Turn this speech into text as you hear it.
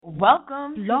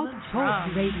Welcome to Blog the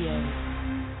Talk drum. Radio.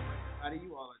 Everybody,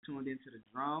 you all are tuned into the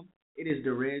drum. It is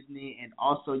Resney and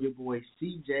also your boy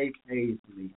CJ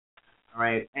Paisley. All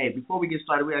right, hey, before we get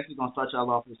started, we're actually gonna start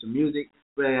y'all off with some music.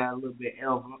 We got a little bit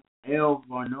El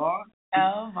Varnar.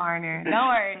 El Varner. Don't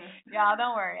worry. Y'all,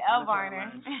 don't worry. El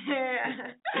Varner.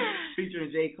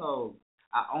 Featuring J. Cole.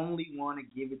 I only wanna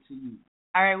give it to you.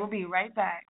 All right, we'll be right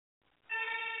back.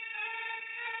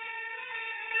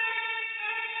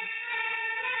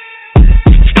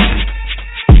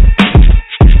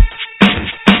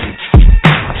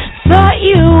 Thought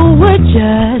you were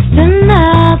just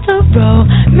another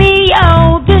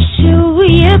Romeo, the shoe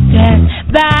you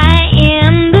passed by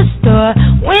in the store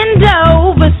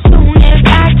window. But soon as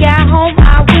I got home,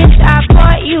 I wish I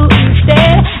bought you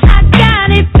instead. I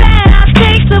got it bad, I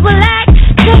take the black,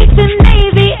 take the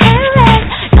navy and red.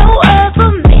 No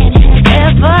other man has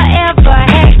ever had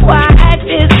quite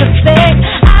this effect.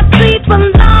 I sleep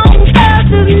alone 'cause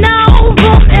there's no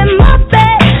room in my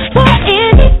bed for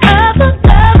any other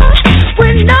lover.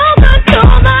 When all goes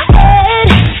through my head,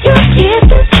 your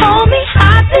kisses hold me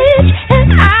hostage,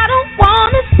 and I don't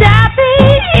wanna stop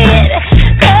it.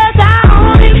 'Cause I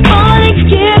only wanna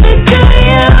give it to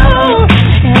you,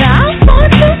 and I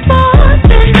want you more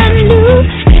than a new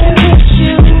pair of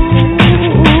shoes.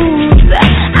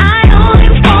 I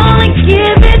only wanna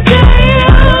give it to you,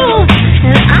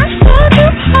 and I sure do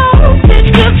hope that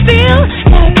you feel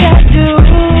like I do.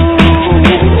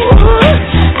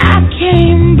 I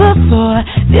came before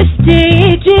this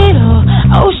digital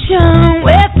ocean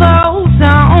where folks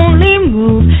only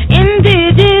move in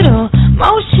digital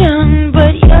motion.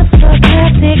 But you're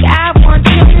sarcastic, I want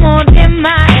you more than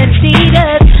my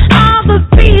Adidas. All the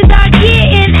bees are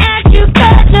getting at you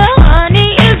 'cause your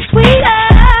honey is sweeter.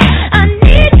 I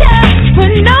need you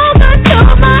when no gun to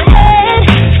my head.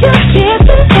 Your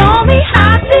kisses hold me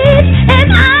hostage, and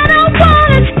I don't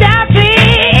wanna stop it.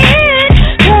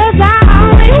 'Cause I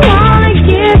only wanna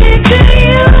give it to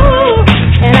you,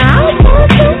 and I want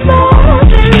you more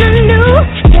than a new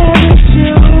pair of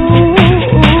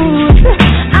shoes.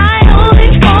 I only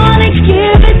wanna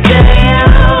give it to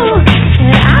you,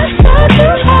 and I sure do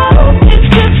hope that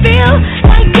you feel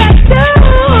like I do.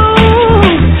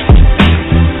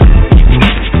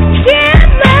 Get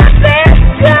my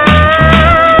best on.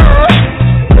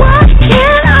 What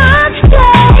can I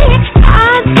say?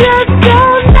 I just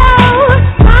don't know.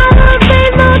 My love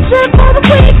ain't no trip for the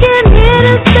weekend. Here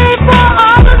to stay for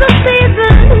all of the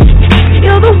seasons.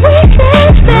 You're the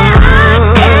weakest that I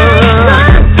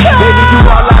can Baby, you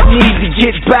all I control. need to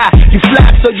get by. You fly,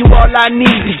 so you all I need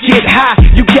to get high.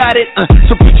 You got it,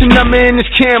 so put your number in this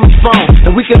camera phone,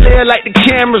 and we can live like the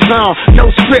camera's on. No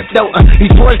script though,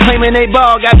 these boys claiming they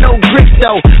ball, got no grip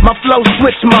though. My flow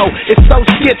switch mode, it's so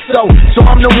schizo. So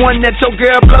I'm the one that your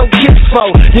girl blow kiss for.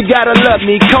 You gotta love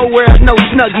me, co-wear, no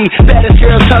snuggie. Baddest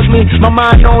girls hug me, my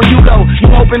mind on you though. You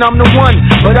hoping I'm the one,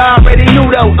 but I already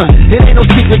knew though. It ain't no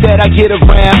secret that I get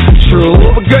around.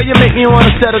 True, but girl, you make me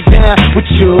wanna settle down with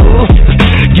you.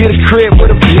 Get a crib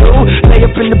with a view, lay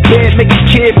up in the bed, make a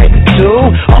kid, make a two.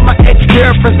 All my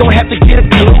ex-girlfriends don't have to get a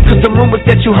clue, 'cause the rumors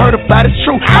that you heard about is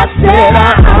true. I said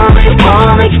I only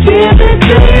wanna give it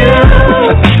to you,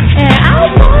 and I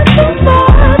want you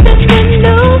more than a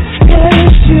new pair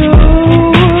of shoes.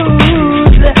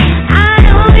 I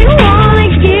only wanna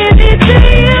give it to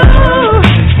you,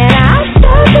 and I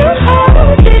sure do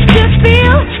hope that you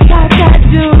feel like I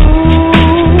do.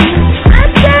 I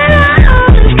said I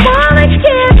only wanna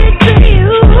give it to you,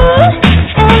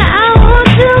 and I want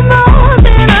you more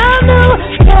than a new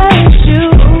pair of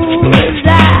shoes. I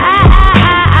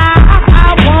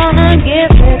wanna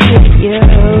give it to you,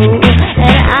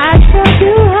 and I sure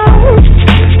do hope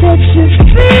that you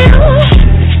feel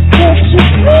like I do.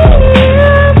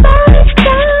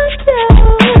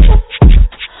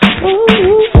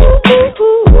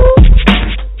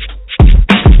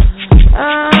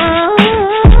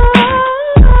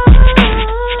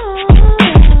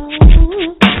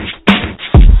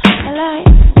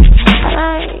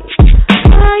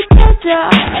 I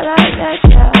like that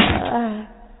job.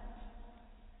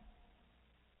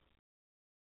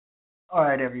 All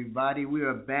right, everybody, we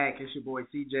are back. It's your boy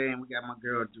CJ, and we got my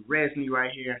girl Resney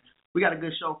right here. We got a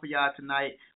good show for y'all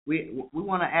tonight. We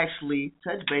want to actually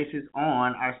touch bases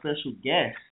on our special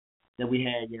guest that we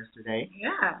had yesterday,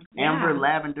 Yeah. Amber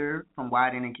Lavender from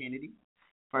Wyden and Kennedy.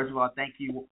 First of all, thank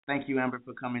you, Amber,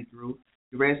 for coming through.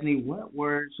 Resney, what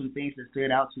were some things that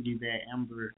stood out to you that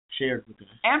Amber shared with us?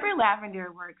 Amber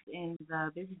Lavender works in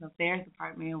the Business Affairs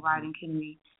Department in Wyden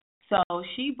Kennedy. So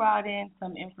she brought in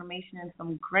some information and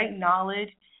some great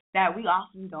knowledge that we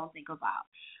often don't think about.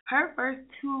 her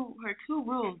two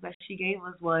rules that she gave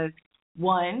us was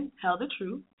one, tell the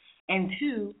truth, and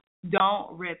two,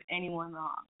 don't rip anyone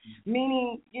off.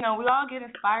 Meaning, we all get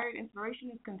inspired.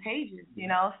 Inspiration is contagious,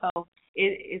 So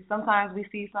it sometimes we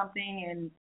see something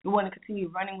and we want to continue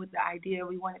running with the idea.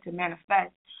 We want it to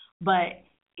manifest. But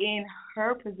in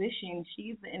her position,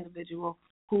 she's the individual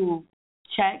who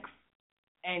checks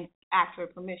and asks for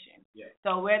permission. Yeah.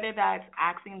 So whether that's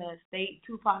asking the state,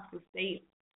 Tupac's estate,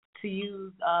 to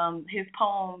use his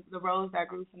poem, "The Rose That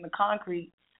Grew from the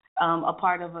Concrete,"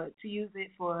 to use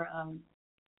it for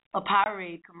a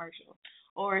Powerade commercial,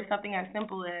 or something as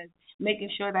simple as making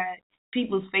sure that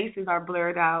people's faces are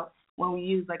blurred out when we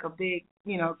use like a big,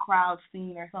 crowd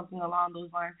scene or something along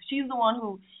those lines. She's the one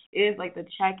who is like the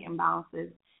check and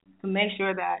balances to make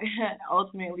sure that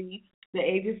ultimately the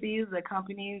agencies, the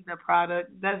companies, the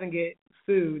product doesn't get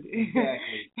sued.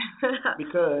 Exactly.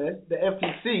 Because the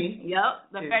FTC.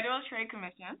 Yep, the Federal Trade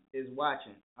Commission is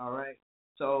watching. All right.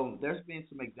 So there's been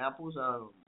some examples of.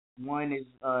 One is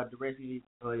directly,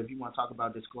 if you want to talk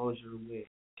about disclosure with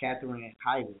Catherine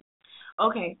Heigl.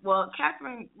 Okay, well,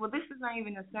 Catherine, this is not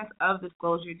even a sense of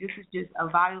disclosure. This is just a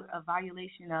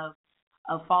violation of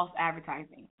false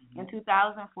advertising. Mm-hmm. In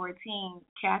 2014,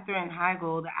 Catherine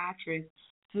Heigl, the actress,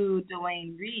 sued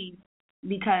Dwayne Reed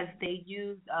because they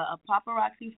used a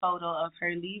paparazzi photo of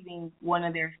her leaving one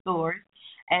of their stores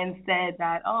and said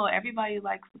that, everybody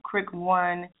likes the Crick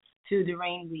 1 to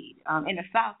Dwayne Reed. In the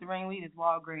South, Dwayne Reed is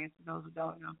Walgreens, for those who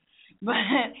don't know. But,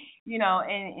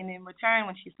 and in return,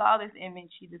 when she saw this image,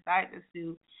 she decided to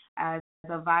sue as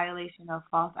a violation of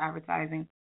false advertising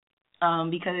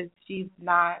because she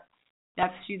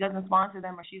doesn't sponsor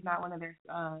them, or she's not one of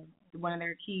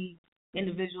their key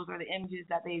individuals or the images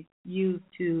that they use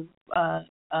to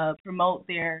promote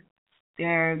their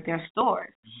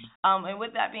stores. Mm-hmm. And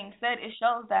with that being said, it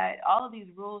shows that all of these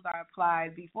rules are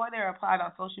applied before they're applied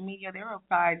on social media. They were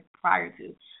applied prior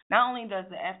to. Not only does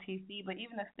the FTC, but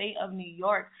even the state of New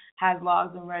York has laws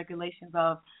and regulations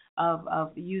of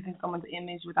using someone's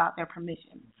image without their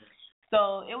permission. Mm-hmm.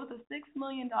 So it was a $6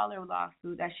 million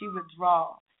lawsuit that she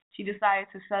withdrew. She decided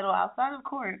to settle outside of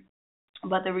court,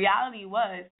 but the reality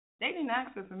was, they didn't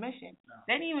ask for permission. No.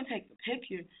 They didn't even take the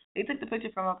picture. They took the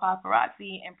picture from a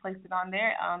paparazzi and placed it on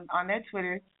their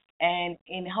Twitter, and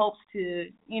in hopes to,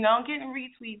 getting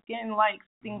retweets, getting likes,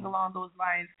 things along those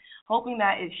lines, hoping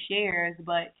that it shares.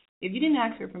 But if you didn't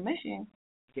ask for permission,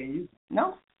 can't use it.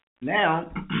 No.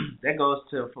 Now that goes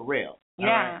to Pharrell. Yeah.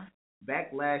 Right.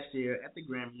 Back last year at the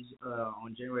Grammys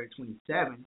on January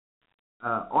 27th,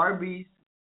 Arby's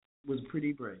was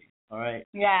pretty brave. All right.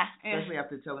 Yeah. Especially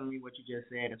after telling me what you just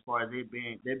said, as far as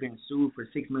they've been sued for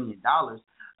 $6 million.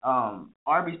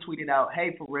 Arby's tweeted out,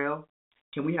 "Hey Pharrell,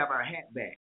 can we have our hat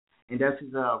back?" And that's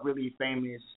his really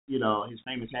famous, his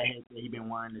famous hat that he's been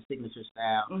wearing, the signature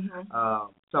style.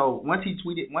 Mm-hmm. So once they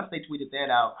tweeted that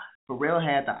out, Pharrell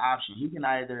had the option. He can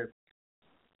either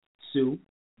sue,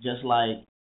 just like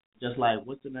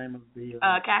what's the name of the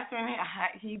Catherine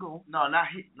Heigl. No, not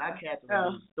Catherine.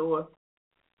 The store.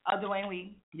 Dwayne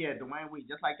Reed. Yeah, Dwayne Reed.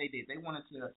 Just like they did. They wanted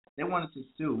to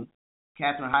sue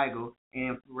Catherine Heigl,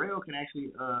 and Pharrell can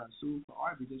actually sue for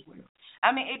Arby's as well.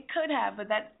 I mean, it could have, but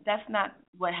that's not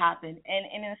what happened. And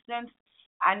in a sense,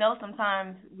 I know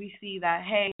sometimes we see that,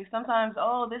 hey, sometimes,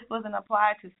 this wasn't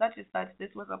applied to such and such, this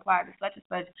was applied to such and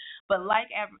such. But like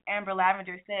Amber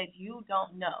Lavender said, you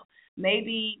don't know.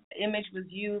 Maybe image was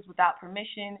used without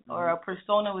permission, or a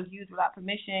persona was used without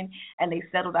permission, and they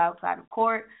settled outside of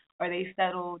court, or they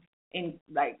settled in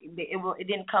it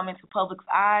didn't come into public's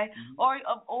eye, or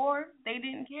they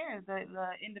didn't care. The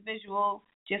individual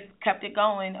just kept it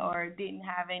going, or didn't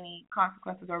have any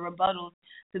consequences or rebuttals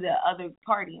to the other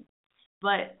party.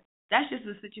 But that's just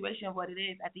the situation of what it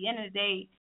is. At the end of the day,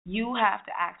 you have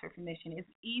to ask for permission. It's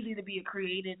easy to be a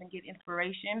creative and get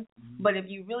inspiration, but if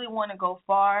you really want to go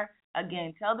far,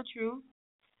 again, tell the truth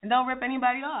and don't rip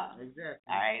anybody off. Exactly.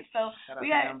 All right. So we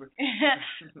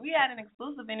had an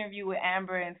exclusive interview with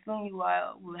Amber, and soon you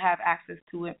will have access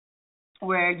to it,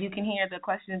 where you can hear the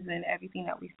questions and everything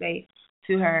that we say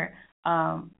to her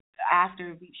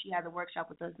after she had the workshop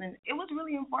with us, and it was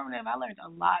really informative. I learned a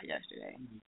lot yesterday.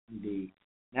 Indeed.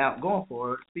 Now, going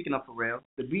forward, speaking of Pharrell,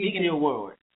 the BET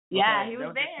Awards. Yeah, he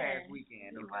was there. This past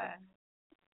weekend.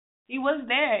 He was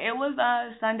there. It was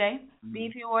Sunday.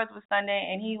 BET Awards was Sunday,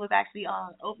 and he was actually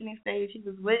on opening stage. He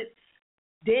was with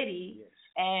Diddy, yes.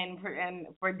 and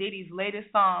for Diddy's latest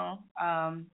song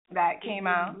that came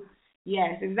out.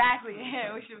 Yes, exactly.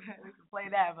 Yeah, we should play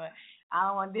that, but I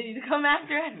don't want Diddy to come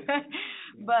after us.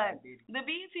 But the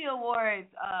BET Awards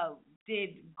did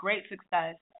great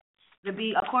success.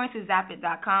 According to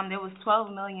Zapit.com, there was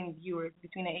 12 million viewers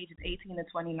between the ages 18 to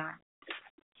 29.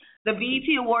 The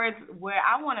BET Awards, where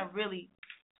I want to really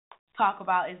talk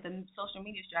about is the social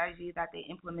media strategy that they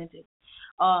implemented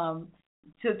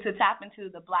to tap into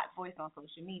the Black voice on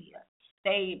social media.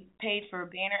 They paid for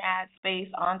banner ad space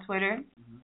on Twitter.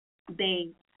 Mm-hmm.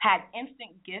 They had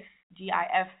instant GIF,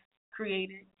 GIF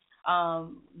created.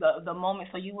 The moment,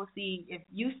 so you will see, if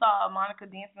you saw Monica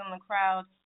dancing in the crowd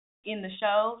in the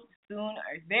show, soon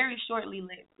or very shortly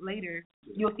later,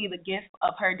 you'll see the GIF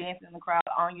of her dancing in the crowd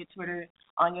on your Twitter,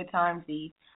 on your time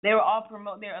feed. They were all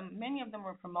many of them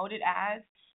were promoted ads,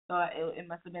 so it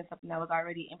must have been something that was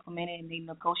already implemented and they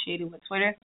negotiated with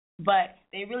Twitter. But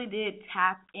they really did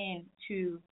tap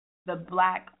into the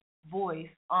Black voice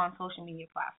on social media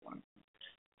platforms.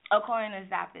 According to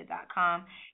Zapit.com,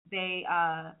 they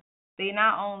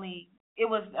not only, it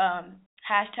was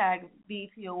hashtag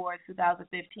BET Awards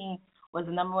 2015 was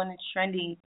the number one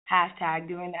trending hashtag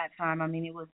during that time. I mean,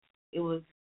 it was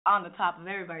on the top of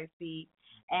everybody's feed.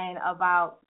 And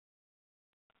about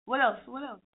what else?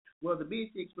 Well, the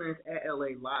BET experience at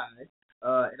LA Live,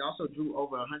 it also drew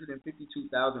over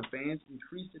 152,000 fans,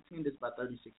 increased attendance by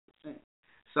 36%.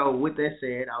 So with that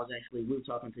said, we were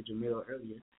talking to Jamil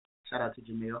earlier. Shout out to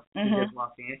Jamil, who just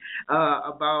walked in,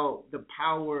 about the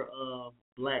power of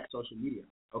Black social media.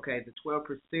 Okay, the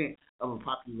 12% of a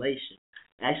population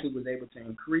actually was able to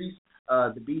increase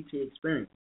the BET experience,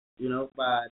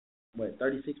 by,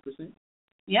 36%?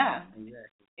 Yeah,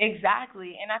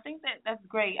 exactly. And I think that's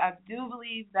great. I do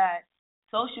believe that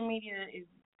social media is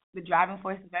the driving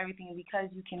force of everything because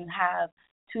you can have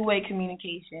two-way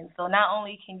communication. So not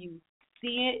only can you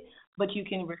see it, but you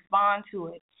can respond to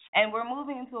it. And we're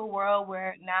moving into a world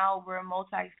where now we're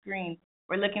multi-screen.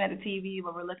 We're looking at the TV,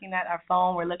 but we're looking at our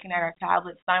phone, we're looking at our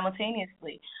tablet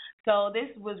simultaneously. So this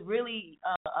was really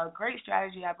a great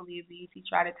strategy, I believe, BET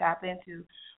tried to tap into,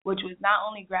 which was not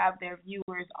only grab their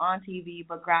viewers on TV,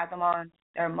 but grab them on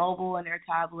their mobile and their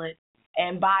tablet.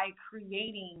 And by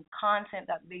creating content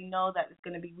that they know that it's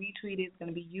going to be retweeted, it's going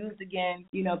to be used again,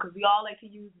 because we all like to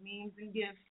use memes and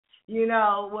GIFs.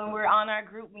 When we're on our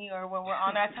group me or when we're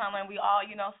on our timeline, we all,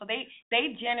 so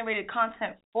they generated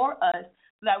content for us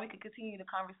so that we could continue the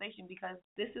conversation because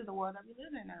this is the world that we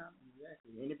live in now.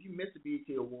 Exactly. And if you missed the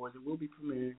BET Awards, it will be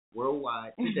premiering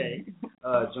worldwide today,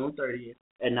 June 30th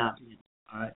at 9 p.m.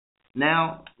 All right.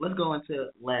 Now, let's go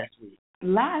into last week.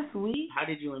 Last week? How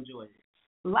did you enjoy it?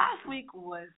 Last week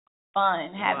was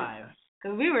fun.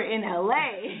 Because we were in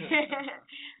L.A.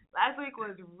 Last week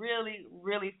was really,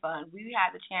 really fun. We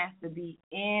had the chance to be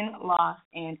in Los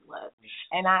Angeles.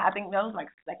 And I think that was like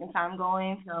the second time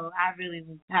going, so I really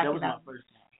was happy. That was my first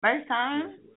time. First time?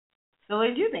 Yes, it was. So what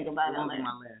did you think about LA? It was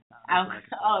my last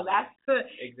time. That's good.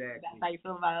 Exactly. That's how you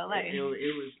feel about LA.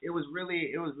 It was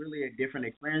really a different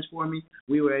experience for me.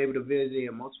 We were able to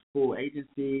visit multiple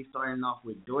agencies, starting off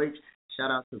with Deutsch. Shout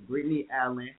out to Brittany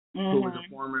Allen, who was a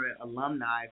former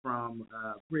alumni from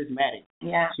Prismatic.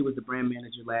 Yeah. She was the brand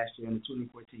manager last year in the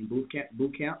 2014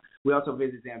 boot camp. We also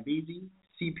visited Zambezi,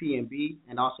 CP&B,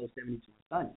 and also 72 and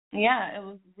Sunny. Yeah, it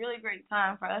was a really great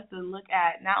time for us to look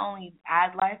at not only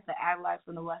ad life, but ad life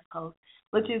from the West Coast,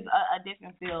 which is a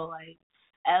different feel. Like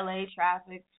LA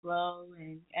traffic slow,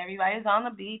 and everybody's on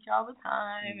the beach all the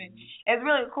time, and it's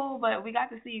really cool. But we got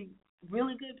to see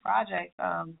really good projects.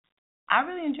 I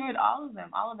really enjoyed all of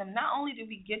them. Not only did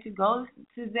we get to go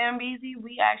to Zambezi,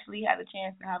 we actually had a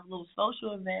chance to have a little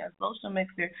social event, a social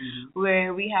mixer,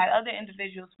 where we had other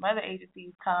individuals from other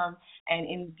agencies come and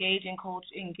engage in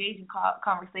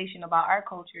conversation about our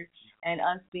culture and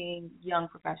us being young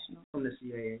professionals. From the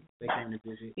CAA, they came to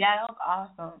visit. Yeah, that was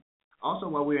awesome. Also,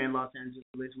 while we were in Los Angeles,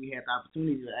 we had the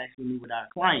opportunity to actually meet with our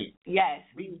client. Yes.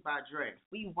 Beats by Dre.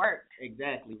 We worked.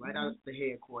 Exactly. Right out of the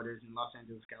headquarters in Los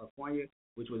Angeles, California,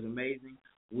 which was amazing.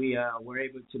 We were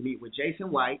able to meet with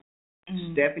Jason White,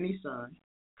 Stephanie Sun,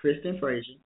 Kristen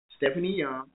Frazier, Stephanie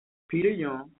Young, Peter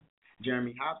Young,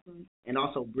 Jeremy Hopkins, and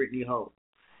also Brittany Hope.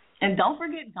 And don't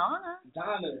forget Donna.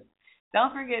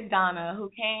 Don't forget Donna,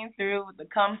 who came through with the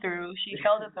come through. She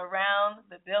showed us around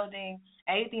the building,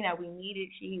 everything that we needed.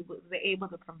 She was able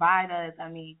to provide us. I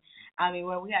mean, when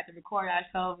we had to record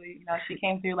ourselves, she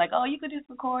came through like, oh, you could just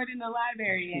record in the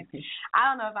library. And I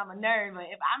don't know if I'm a nerd,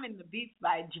 but if I'm in the Beats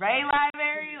by Dre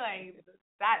library, like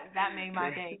that made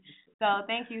my day. So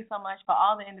thank you so much for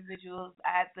all the individuals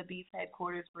at the Beats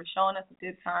headquarters for showing us a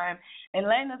good time and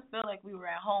letting us feel like we were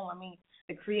at home. I mean,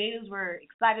 the creatives were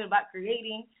excited about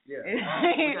creating. Yeah, we got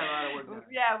a lot of work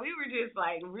done. Yeah, we were just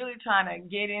like really trying to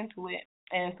get into it.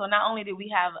 And so not only did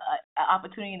we have an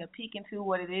opportunity to peek into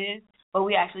what it is, but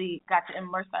we actually got to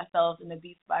immerse ourselves in the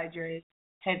Beats by Dre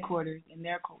headquarters and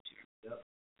their culture. Yep.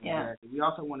 Yeah. Exactly. We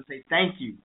also want to say thank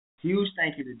you. Huge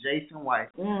thank you to Jason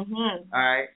White. Mhm. All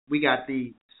right. We got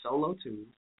the Solo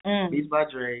 2, Beats by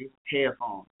Dre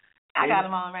headphones. I got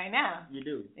them on right now. You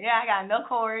do? Yeah, I got no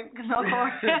cord. No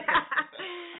cord.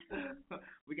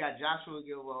 We got Joshua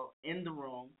Gilbo in the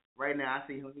room right now. I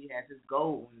see him. He has his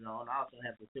gold one on. I also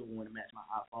have the silver one to match my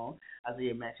iPhone. I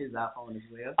see it match his iPhone as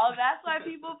well. Oh, that's why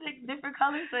people pick different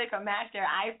colors so they can match their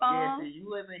iPhone? Yeah, see, you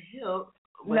wasn't hip,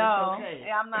 but no, it's okay.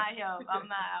 I'm not hip.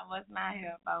 I was not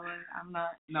hip. I'm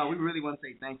not. No, we really want to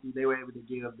say thank you. They were able to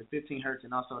give the 15 Hertz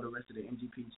and also the rest of the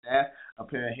MGP staff a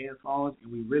pair of headphones,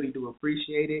 and we really do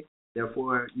appreciate it.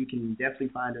 Therefore, you can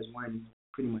definitely find us wearing these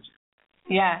pretty much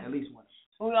at least one.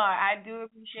 We are. I do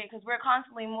appreciate because we're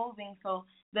constantly moving. So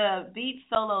the Beats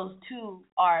Solos 2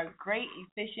 are great,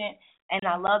 efficient, and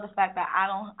I love the fact that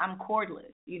I'm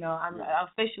cordless. You know, I'm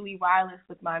officially wireless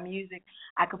with my music.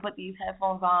 I could put these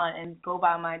headphones on and go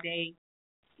by my day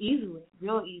easily,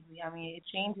 real easily. I mean, it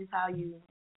changes how you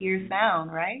hear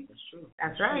sound, right? That's true.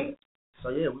 That's right. So,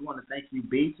 yeah, we want to thank you,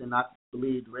 Beats, and I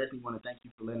believe the rest, we want to thank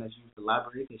you for letting us use the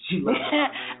library because she loves the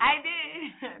library. I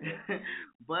did.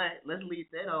 But let's lead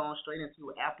that on straight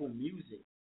into Apple Music.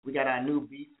 We got our new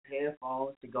Beats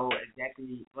headphones to go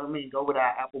go with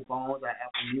our Apple phones, our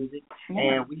Apple Music.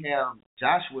 And we have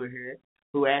Joshua here,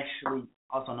 who actually,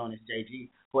 also known as JG,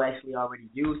 who actually already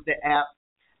used the app,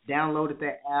 downloaded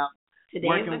the app.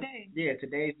 Today's the day. Yeah,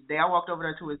 today's the day. I walked over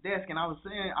there to his desk, and I was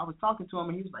talking to him,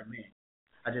 and he was like, man,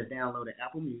 I just downloaded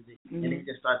Apple Music, and then he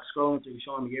just started scrolling through,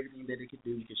 showing me everything that it could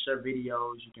do. You can share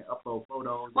videos, you can upload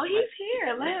photos. Well, he's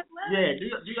here. Let him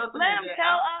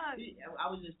tell us. I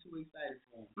was just too excited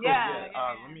for him.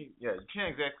 Cool. You can't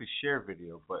exactly share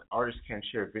video, but artists can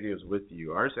share videos with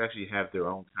you. Artists actually have their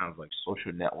own kind of like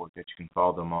social network that you can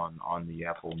follow them on the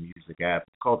Apple Music app.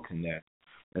 It's called Connect.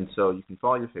 And so you can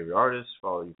follow your favorite artists,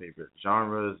 follow your favorite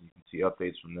genres, you can see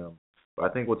updates from them. But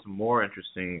I think what's more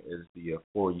interesting is the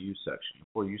For You section. The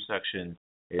For You section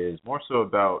is more so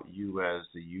about you as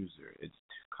the user. It's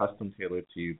custom tailored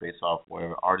to you based off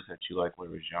whatever artists that you like,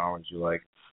 whatever genres you like.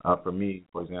 For me,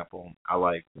 for example, I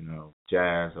like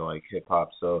jazz, I like hip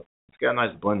hop. So it's got a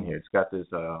nice blend here. It's got this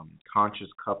conscious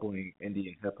coupling indie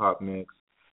and hip hop mix.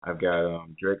 I've got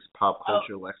Drake's pop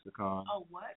culture lexicon. Oh,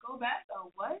 what? Go back. Oh,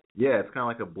 what? Yeah, it's kind of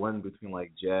like a blend between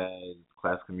like jazz,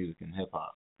 classical music, and hip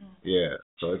hop. Yeah,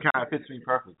 so it kind of fits me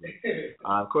perfectly.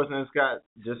 Of course, then it's got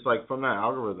just like from that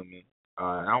algorithm.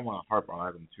 I don't want to harp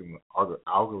on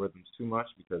algorithms too much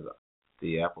because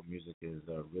the Apple Music is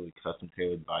really custom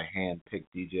tailored by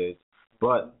hand-picked DJs.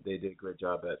 But they did a great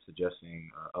job at suggesting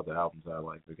other albums that I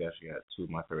like. They actually got two of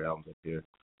my favorite albums up here: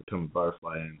 The Pimp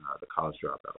Butterfly and The College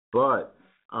Dropout. But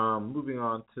moving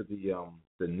on to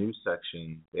the news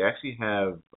section, they actually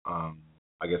have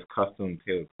custom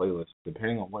tailored playlists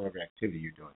depending on whatever activity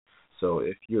you're doing. So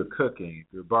if you're cooking,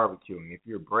 if you're barbecuing, if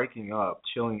you're breaking up,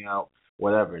 chilling out,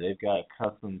 whatever, they've got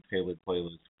custom tailored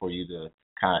playlists for you to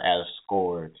kind of add a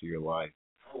score to your life.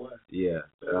 Yeah.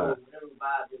 Whatever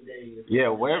vibe your day is. Yeah,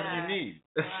 whatever you need.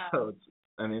 So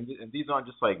and these aren't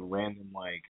just like random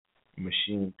like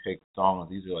machine picked songs.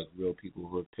 These are like real people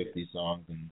who have picked these songs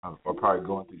and are probably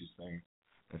going through these things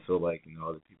and feel like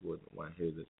other people would want to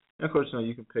hear this. And of course,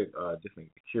 you can pick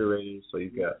different curators. So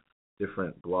you've got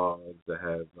different blogs that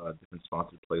have different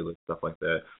sponsored playlists, stuff like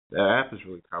that. The app is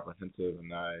really comprehensive,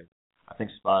 and I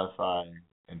think Spotify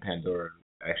and Pandora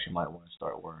actually might want to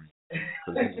start worrying.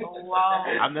 Wow.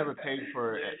 I've never paid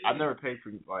for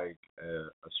like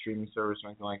a streaming service or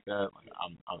anything like that. Like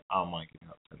I don't mind giving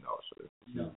up $10 for this.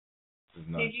 No.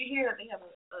 Did you hear that they have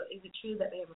is it true that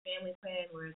they have a family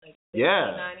plan where it's like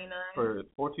 $15.99? $15.99? For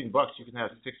 $14 you can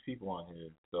have 6 people on here.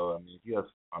 So if you have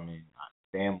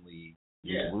family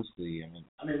loosely,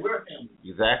 we're a family.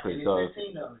 Exactly. So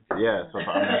so if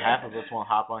half of us want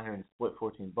to hop on here and split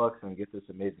 $14 and get this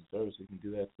amazing service, we can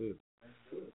do that too. Let's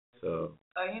do it. So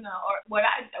or what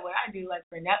I do, like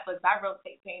for Netflix, I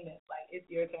rotate payments. Like it's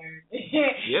your turn. It's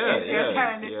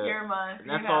your month. And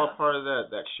that's all part of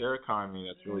that share economy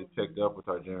that's really picked up with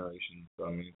our generation. So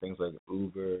things like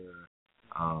Uber,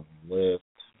 Lyft.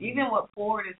 Even what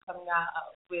Ford is coming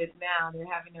out with now, they're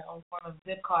having their own form of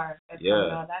zip card. Coming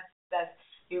out. That's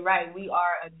you're right. We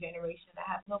are a generation that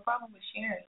has no problem with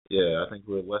sharing. Yeah, I think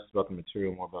we're less about the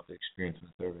material, more about the experience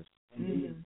and service.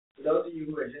 Mm-hmm. For those of you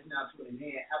who are just now tuning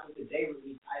in, Apple today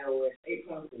released iOS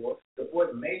 8.4,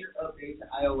 supports major updates to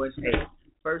iOS 8.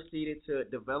 First seeded to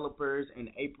developers in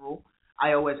April,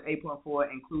 iOS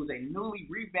 8.4 includes a newly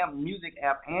revamped music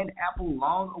app and Apple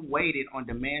long-awaited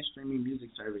on-demand streaming music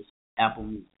service, Apple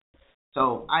Music.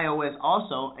 So iOS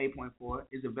also 8.4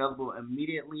 is available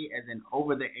immediately as an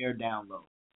over-the-air download.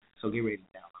 So get ready to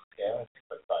download. Yeah, it takes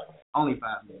like 5 minutes. Only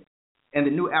 5 minutes. And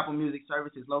the new Apple Music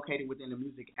service is located within the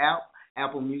Music app.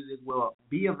 Apple Music will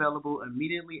be available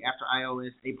immediately after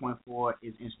iOS 8.4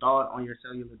 is installed on your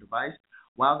cellular device,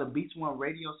 while the Beats1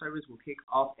 radio service will kick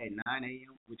off at 9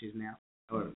 a.m., which is now,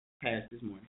 or past this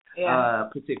morning,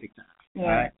 Pacific time. Yeah. All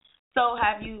right. So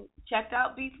have you checked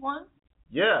out Beats1?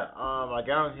 Yeah, I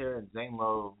got on here and Zane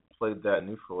Lowe played that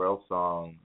new Pharrell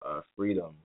song,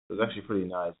 Freedom. It was actually pretty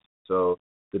nice. So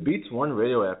the Beats1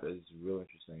 radio app is real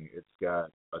interesting. It's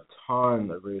got a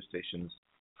ton of radio stations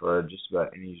for just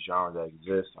about any genre that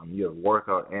exists. You have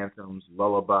workout anthems,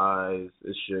 lullabies.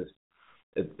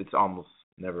 It's almost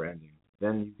never ending.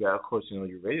 Then you've got, of course, your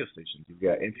radio stations. You've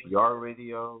got NPR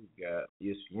radio, you've got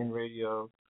ESPN radio,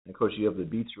 and of course you have the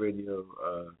Beats radio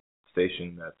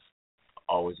station that's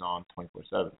always on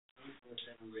 24/7.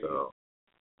 So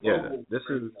yeah, this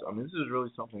is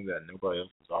really something that nobody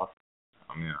else is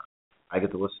offering. I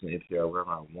get to listen to NPR wherever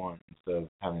I want instead of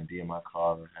having to be in my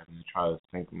car or having to try to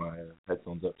sync my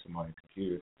headphones up to my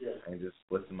computer and just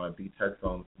listen to my Beats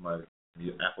headphones to my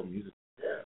Apple Music.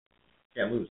 Yeah,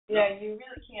 can't lose. Yeah, you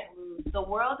really can't lose. The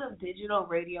world of digital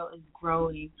radio is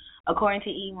growing. According to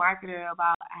eMarketer,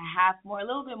 about a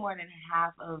little bit more than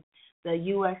half of the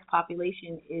U.S.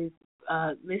 population is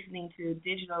listening to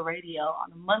digital radio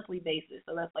on a monthly basis.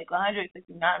 So that's like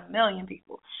 169 million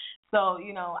people. So,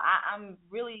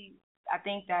 I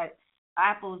think that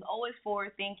Apple is always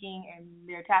forward thinking and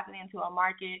they're tapping into a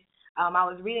market. I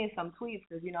was reading some tweets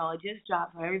because, it just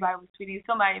dropped. So everybody was tweeting.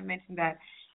 Somebody mentioned that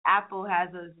Apple has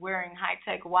us wearing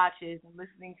high-tech watches and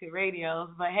listening to radio.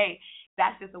 But, hey,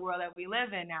 that's just the world that we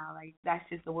live in now. Like, that's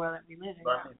just the world that we live in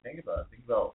now. But think about it. Think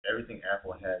about everything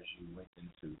Apple has you linked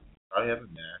into. You probably have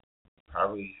a Mac. You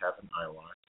probably have an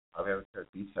iWatch. You probably have a pair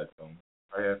of Beats headphones. You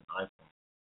probably have an iPhone.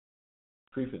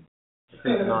 Creeping.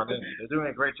 They're doing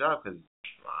a great job because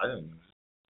I didn't use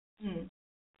it.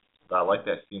 But I like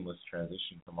that seamless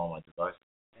transition from all my devices.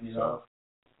 So.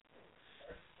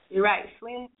 You're right.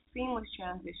 Seamless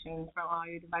transition from all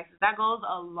your devices. That goes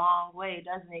a long way,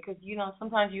 doesn't it? Because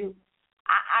sometimes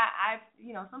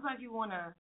sometimes you want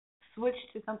to switch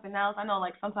to something else. I know,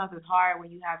 like sometimes it's hard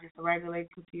when you have just a regular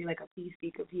computer, like a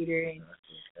PC computer, and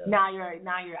now your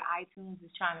iTunes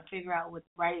is trying to figure out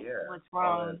what's right, what's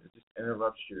wrong. It just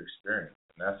interrupts your experience,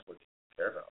 and that's what you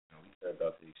care about. We care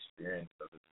about the experience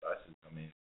of the devices.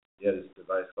 This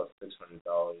device costs $600.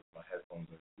 My headphones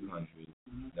are $200.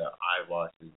 The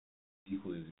iWatch is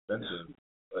equally as expensive,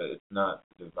 but it's not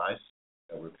the device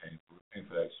that we're paying for. We're paying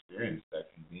for that experience,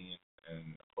 that convenience,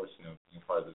 and of course, being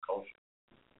part of this culture.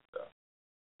 So.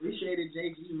 Appreciate it,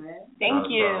 JG, man. Thank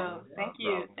you.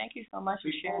 Thank you so much for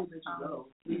sharing this.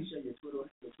 Please share your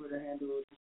Twitter handle.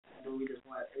 We just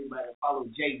want everybody to follow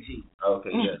JG. Okay,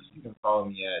 yes. You can follow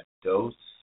me at Dose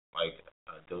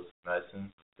of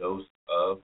Medicine, Dose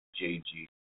of JG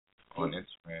on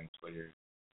Instagram, Twitter,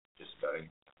 just about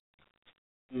anything.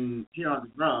 And here on the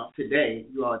drum today,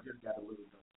 you all just got a little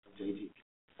dose of JG.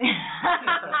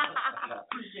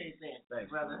 Appreciate that,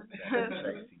 thanks, brother.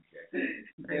 Thanks,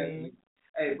 TJ.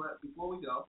 Hey, but before we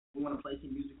go, we want to play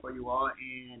some music for you all,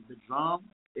 and the drum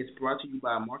is brought to you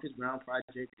by Marcus Brown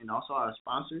Project and also our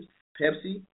sponsors,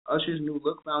 Pepsi, Usher's New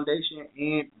Look Foundation,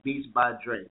 and Beats by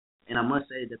Dre. And I must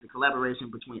say that the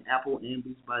collaboration between Apple and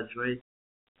Beats by Dre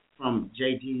from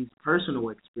JG's personal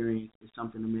experience is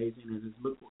something amazing and is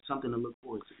something to look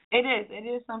forward to. It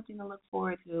is something to look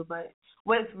forward to. But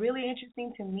what's really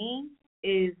interesting to me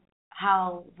is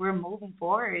how we're moving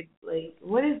forward. Like,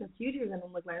 what is the future going to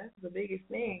look like? That's the biggest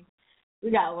thing.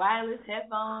 We got wireless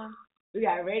headphones. We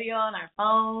got radio on our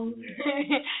phones.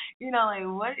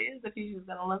 What is the future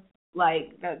going to look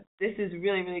like? That this is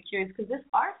really, really curious because this is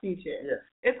our future. Yeah.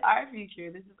 It's our future.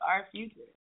 This is our future.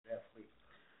 Definitely.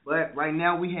 But right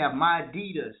now we have My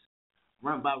Adidas,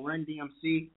 run by Run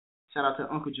DMC. Shout out to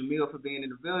Uncle Jamil for being in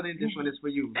the building. This one is for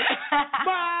you.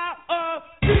 My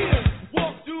Adidas,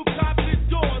 walk through confident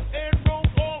doors and roam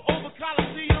all over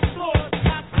Coliseum floors.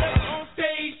 I stepped on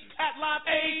stage at Live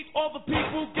Aid. All the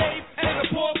people gave and the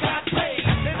poor got paid.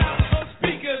 And out of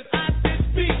speakers, I did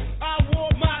speak. I wore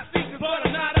my sneakers, but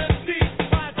I'm not a thief.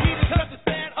 My Adidas took the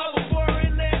stand of a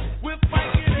foreign land with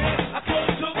Mike in hand. I close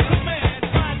to command.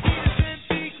 My Adidas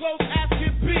NC, close as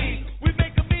can be. We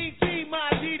make a mean team, my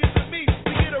Adidas and me.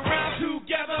 We get around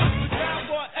together, we're down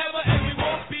forever, and we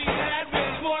won't be mad.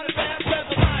 We're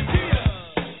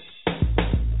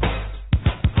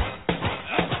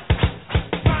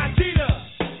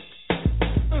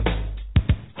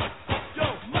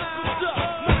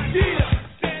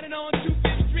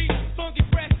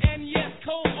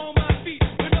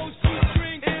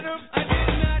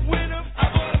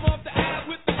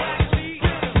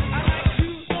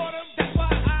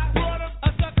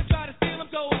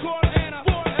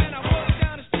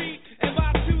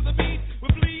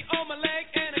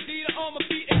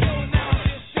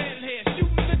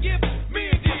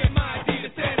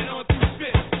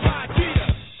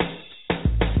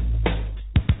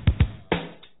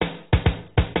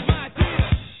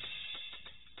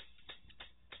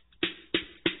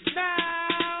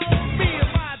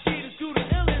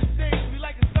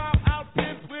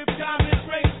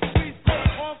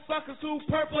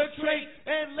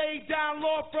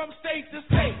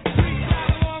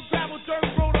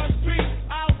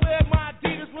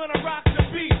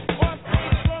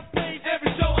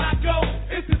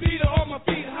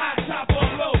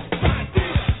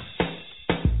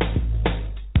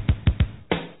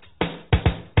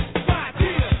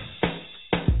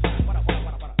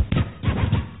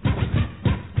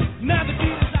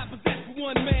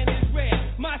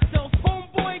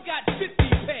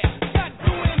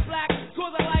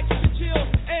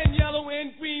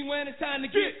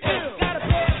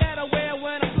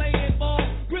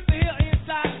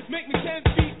make me 10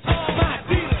 feet tall. My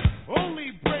dealers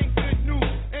only bring good news,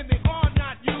 and they are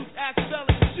not used as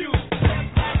selling shoes. They're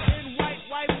black and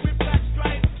white with black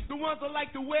stripes, the ones I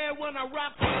like to wear when I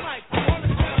rock the mic. On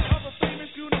the set of a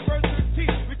famous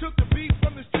university, we took the beat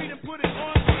from the street and put it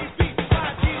on TV.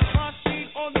 5 G's on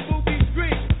scene on the movie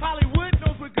screen. Hollywood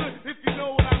knows we're good, if you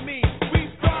know what I mean.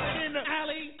 We started in the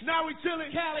alley, now we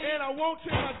chillin' Cali, and I won't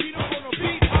trade my beat up on no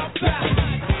beat up back.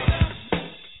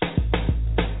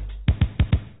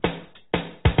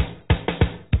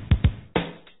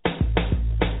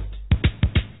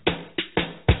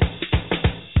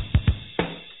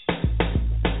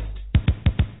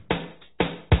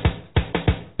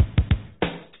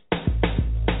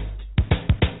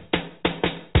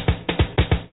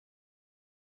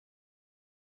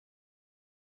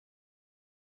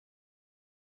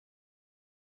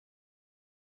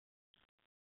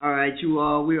 All right, you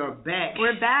all, we are back.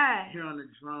 We're back. Here on the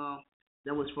drum.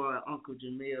 That was for our Uncle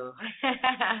Jamil.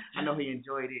 I know he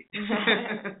enjoyed it.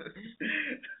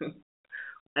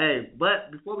 Hey,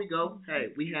 but before we go, hey,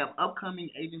 we have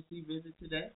upcoming agency visit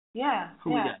today. Yeah.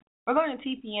 Who we got? We're going to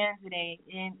TPN today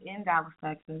in Dallas,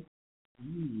 Texas.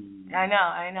 Ooh. I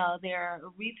know. They're a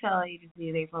retail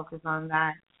agency. They focus on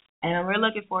that. And we're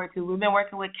looking forward to, we've been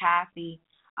working with Kathy.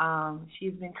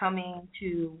 She's been coming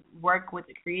to work with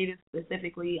the creatives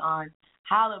specifically on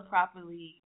how to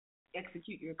properly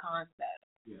execute your concept.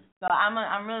 Yeah. So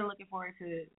I'm really looking forward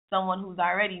to someone who's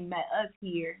already met us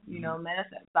here, met us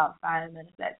at Southside, met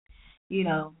us at,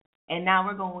 and now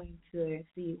we're going to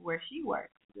see where she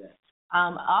works. Yeah.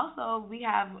 Also, we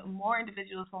have more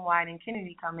individuals from White and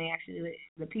Kennedy coming, actually,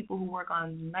 the people who work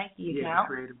on Nike account.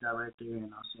 The creative director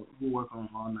and also who work on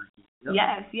all Nike. Yep.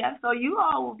 Yes. So you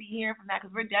all will be hearing from that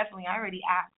because we're definitely, I already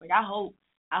asked. Like, I hope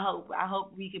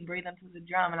we can bring them to the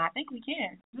drum, and I think we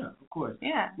can. Yeah, of course.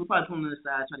 Yeah. We'll probably put them to the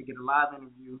side, try to get a live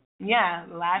interview. Yeah,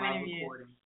 live interview.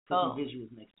 Recording, put some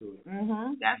visuals next to it.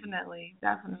 Definitely.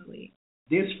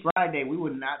 This Friday, we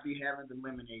will not be having the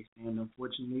lemonade stand,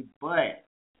 unfortunately, but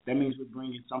that means we're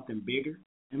bringing something bigger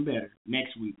and better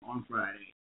next week on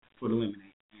Friday for the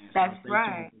lemonade stand. That's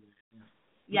right.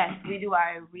 Yes, we do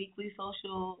our weekly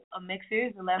social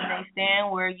mixers, the lemonade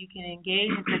stand, where you can engage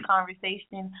into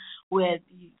conversation with,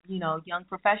 young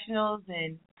professionals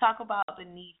and talk about the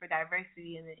need for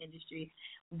diversity in the industry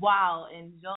while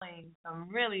enjoying some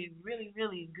really, really,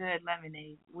 really good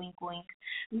lemonade. Wink, wink.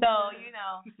 So,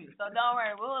 so don't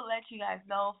worry. We'll let you guys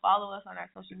know. Follow us on our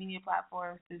social media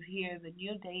platforms to hear the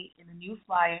new date and the new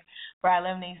flyer for our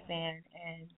lemonade stand.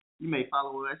 And you may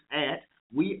follow us at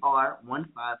We Are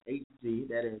 15AZ.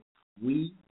 That is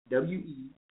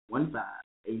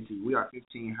WE15AZ. We are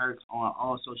 15 Hertz on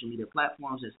all social media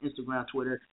platforms. That's Instagram,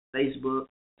 Twitter, Facebook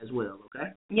as well,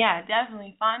 okay? Yeah,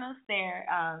 definitely. Find us there.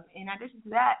 In addition to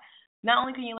that, not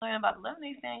only can you learn about the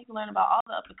lemonade stand, you can learn about all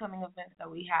the up-and-coming events that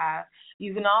we have.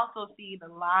 You can also see the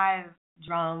live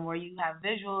drum where you have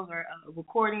visuals or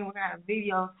recording. We're going to have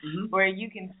videos where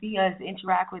you can see us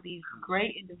interact with these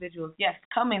great individuals. Yes,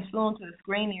 coming soon to the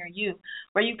screen near you,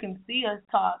 where you can see us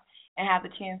talk and have the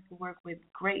chance to work with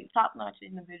great top-notch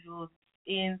individuals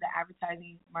in the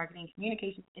advertising, marketing,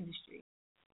 communications industry.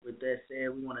 With that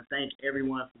said, we want to thank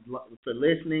everyone for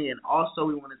listening, and also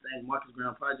we want to thank Marcus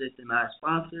Brown Project and our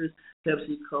sponsors,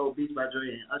 PepsiCo, Beats by Dre,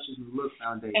 and Usher's New Look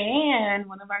Foundation. And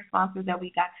one of our sponsors that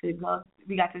we got to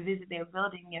visit their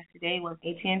building yesterday was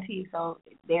AT&T. So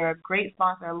they're a great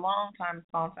sponsor, a long-time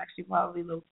sponsor, actually probably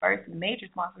the first major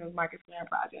sponsor of Marcus Brown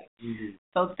Project. Mm-hmm.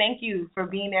 So thank you for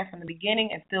being there from the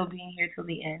beginning and still being here till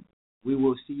the end. We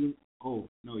will see you. Oh,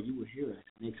 no, you will hear us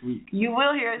next week. You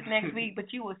will hear us next week,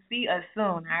 but you will see us soon,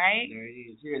 all right? There it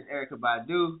is. Here's Erykah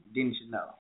Badu, Didn't You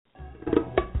Know?